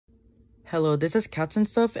Hello, this is Cats and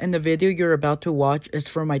Stuff, and the video you're about to watch is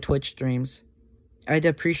for my Twitch streams. I'd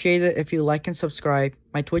appreciate it if you like and subscribe.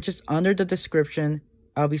 My Twitch is under the description.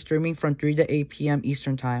 I'll be streaming from 3 to 8 p.m.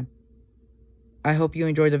 Eastern Time. I hope you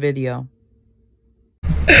enjoy the video.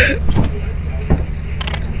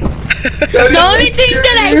 The only thing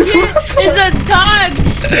that I hear is a dog.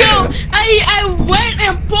 So I went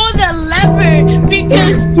and pulled the lever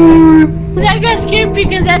because I got scared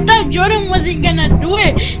because I thought Jordan wasn't gonna do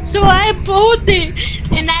it. So I pulled it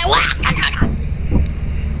and I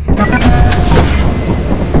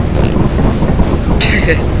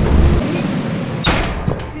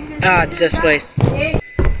Ah, it's this place.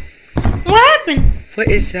 What happened? What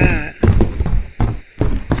is that?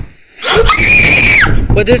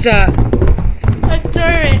 What is that? A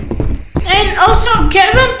turret. And also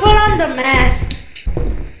Kevin put on the mask.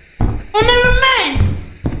 Oh, never mind.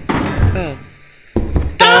 Oh.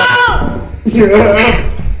 Oh!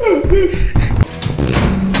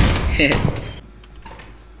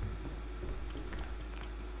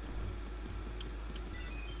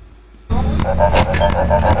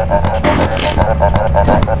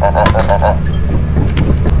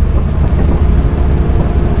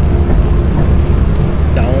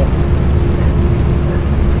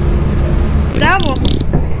 Bravo.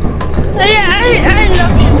 Yeah, I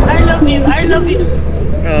love you. I love you. I love you.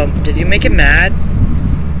 Did you make it mad?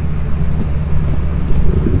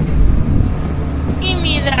 Give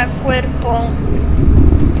me that cuerpo.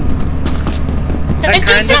 I Did you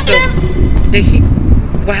kind send of him? Did he?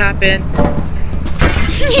 What happened?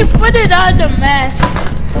 He put it on the mask.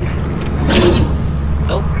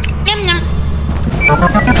 Oh. Yum, yum.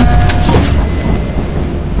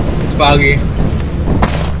 It's foggy.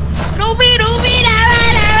 Ruby, Ruby, Raba,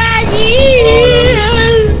 Raba,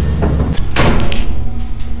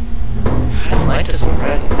 I don't like this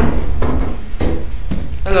already.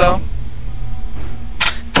 Hello.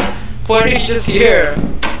 What are you just here?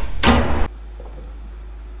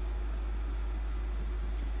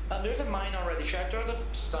 There's a mine already. Should I throw the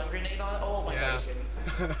stun grenade on it? Oh my god, he's kidding.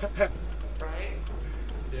 Right?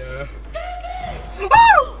 Yeah.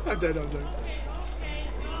 I'm dead, I'm dead.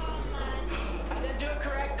 I didn't do it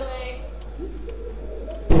correctly.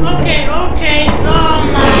 Okay, okay, oh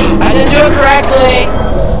my. I didn't do it correctly.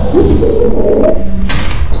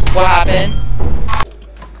 What happened?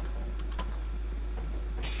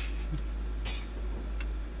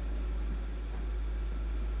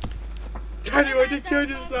 Daddy, why'd you kill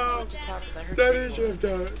yourself? Daddy, you should have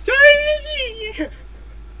done it. Daddy!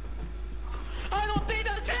 I don't think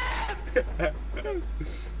that's him!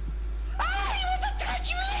 Ah, he wants to touch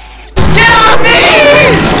me! Kill me!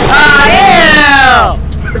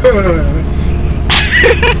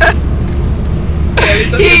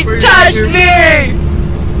 He touched me!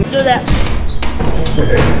 Do that.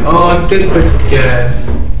 Oh, it's this but yeah.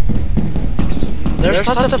 There's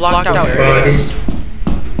lots of blocked out areas.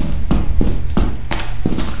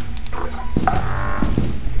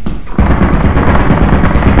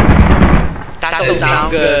 That doesn't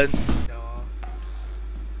sound good.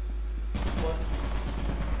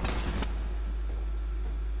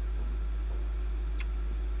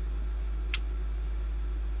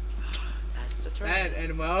 That's the turn.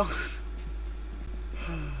 And well.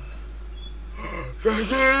 I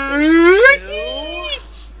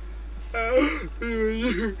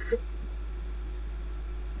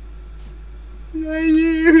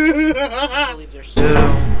believe there's two.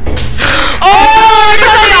 Oh!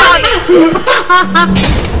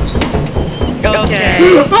 Okay.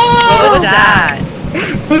 What was that?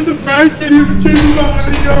 What's the fact that he was chasing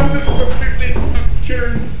behind me on the perfectly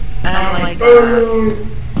captured? I don't like that.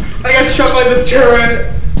 I got shot by the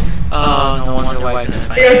turret. Oh, no wonder why I couldn't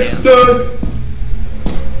find I got you. stuck.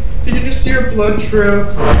 Did you just see your blood trail?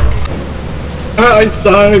 I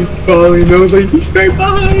saw him falling. I was like, he's straight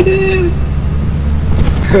behind him.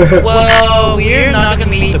 Well, we're not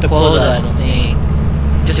gonna meet the quota, I don't think.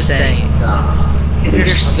 Just saying. You're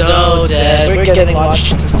so dead. We're getting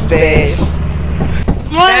launched into space.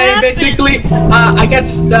 What And happened? basically, I got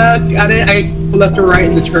stuck. I left or right,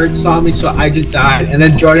 and the turret saw me, so I just died. And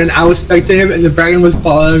then Jordan, I was stuck to him, and the dragon was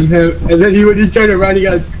following him. And then when he turned around, he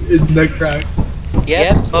got his neck cracked.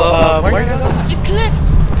 Yep. Where did I go? Eclipse.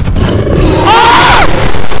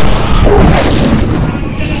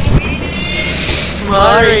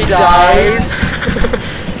 Mari died.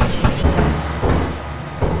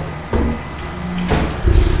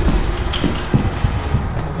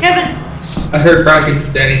 Kevin. I heard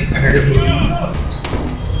Rocket Danny. I heard him moving.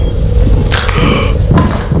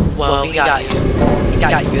 Well, we got you. We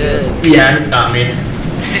got you good. Yeah, not me.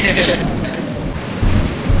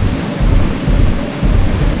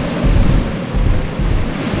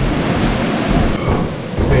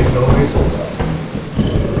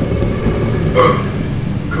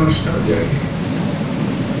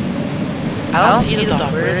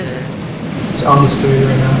 He's on the street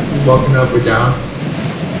right now. He's walking up or down.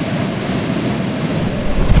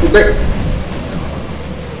 Right there.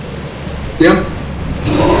 Yeah.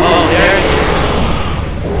 Oh, there it is.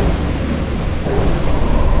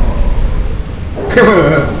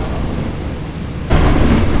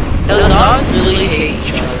 The dogs really hate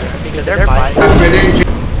each other because they're fighting.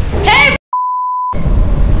 Hey!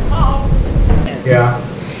 Yeah.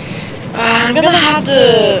 I'm gonna have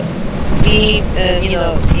to eat and, you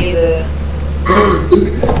know, eat it. I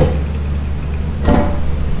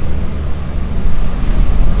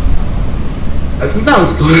think that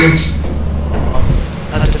was glitch.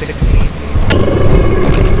 Not the 16.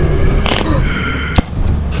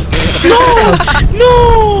 No!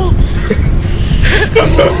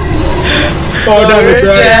 Fall damage,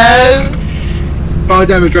 right? Fall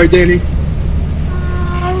damage, right, Danny?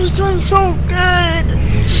 I was doing so good.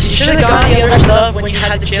 You should have gotten the other stuff when you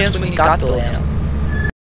had the chance when you got the lamp.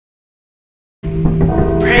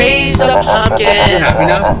 Praise the Is it pumpkin! happy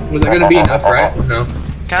enough? Was that gonna be enough, right? No.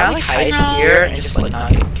 Can I like hide here and just like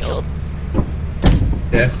not get killed?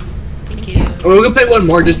 Yeah. Thank you. Well, we can play one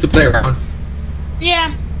more just to play around.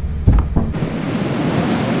 Yeah.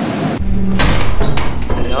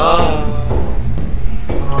 Hello.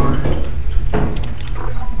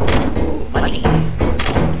 Money.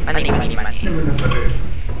 Money.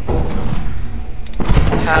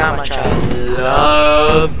 How much I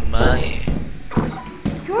love money.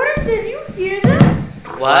 Jordan, did you hear that?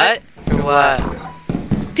 What? Hear what?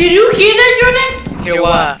 Did you hear that, Jordan? Hear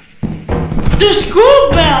what? The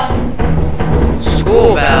school bell.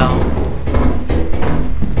 School bell.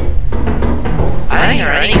 I didn't hear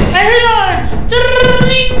anything. I heard a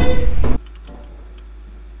ding.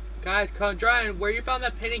 Guys, Condrine, where you found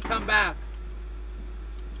that painting, come back.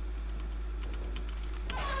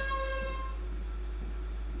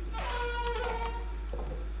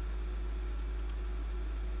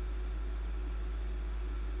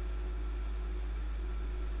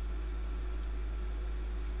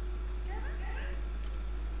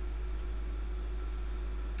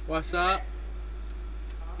 What's up?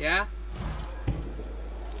 Yeah?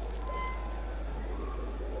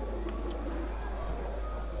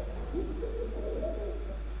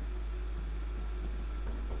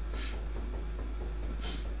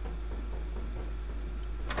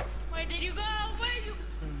 Where did you go? Where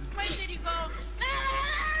did you go?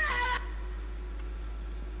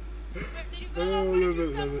 Where did you go? Where did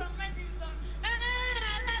you come from? Where did you go?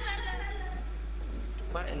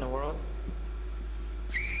 What in the world?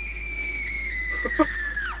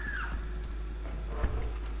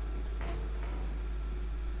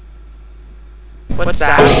 What's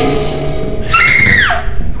that?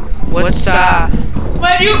 What's that?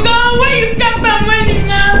 Where you go? Where you come from? Where you go?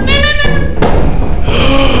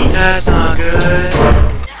 That's not good.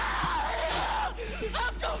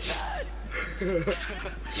 I'm so good.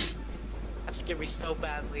 That scared me so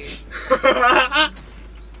badly.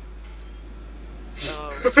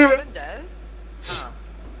 Was Kevin dead? Huh.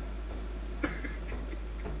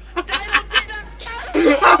 I don't think that's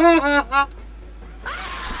Kevin!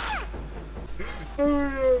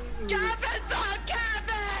 Kevin's not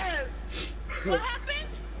Kevin! What happened?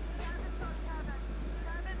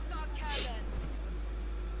 Kevin's not Kevin.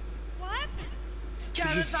 What?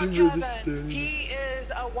 Kevin's not Kevin. He is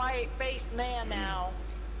a white-faced man now.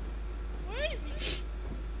 Where is he?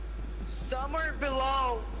 Somewhere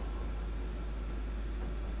below.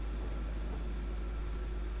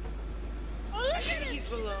 Oh, look I at think it. he's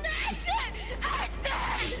below. Exit!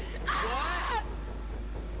 Exit! What?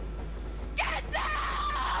 Get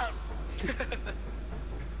down! You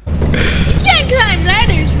can't climb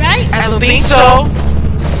ladders, right? I don't think so.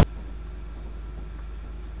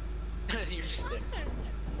 You're sick.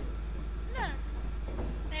 No.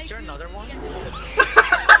 Is there another one?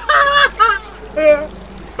 Yeah.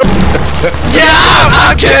 Yeah,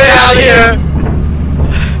 I'm getting out of here.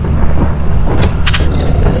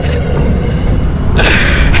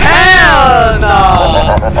 Hell no!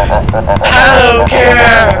 I don't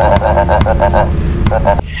care.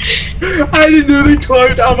 I didn't know they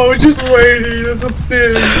climbed up, I was just waiting, that's a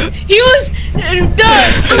thing. He was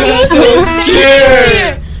done. He was so just scared.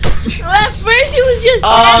 here. Well, at first he was just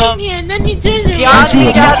standing here, and then he turns around.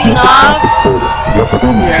 Tianti, that's enough.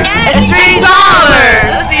 Yeah, It's $3.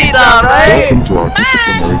 That's enough, right? Welcome to our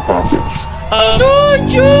disciplinary process.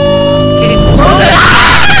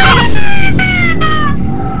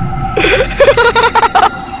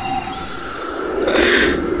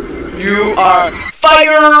 You are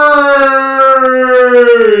fired!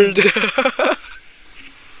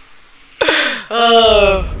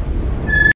 Oh.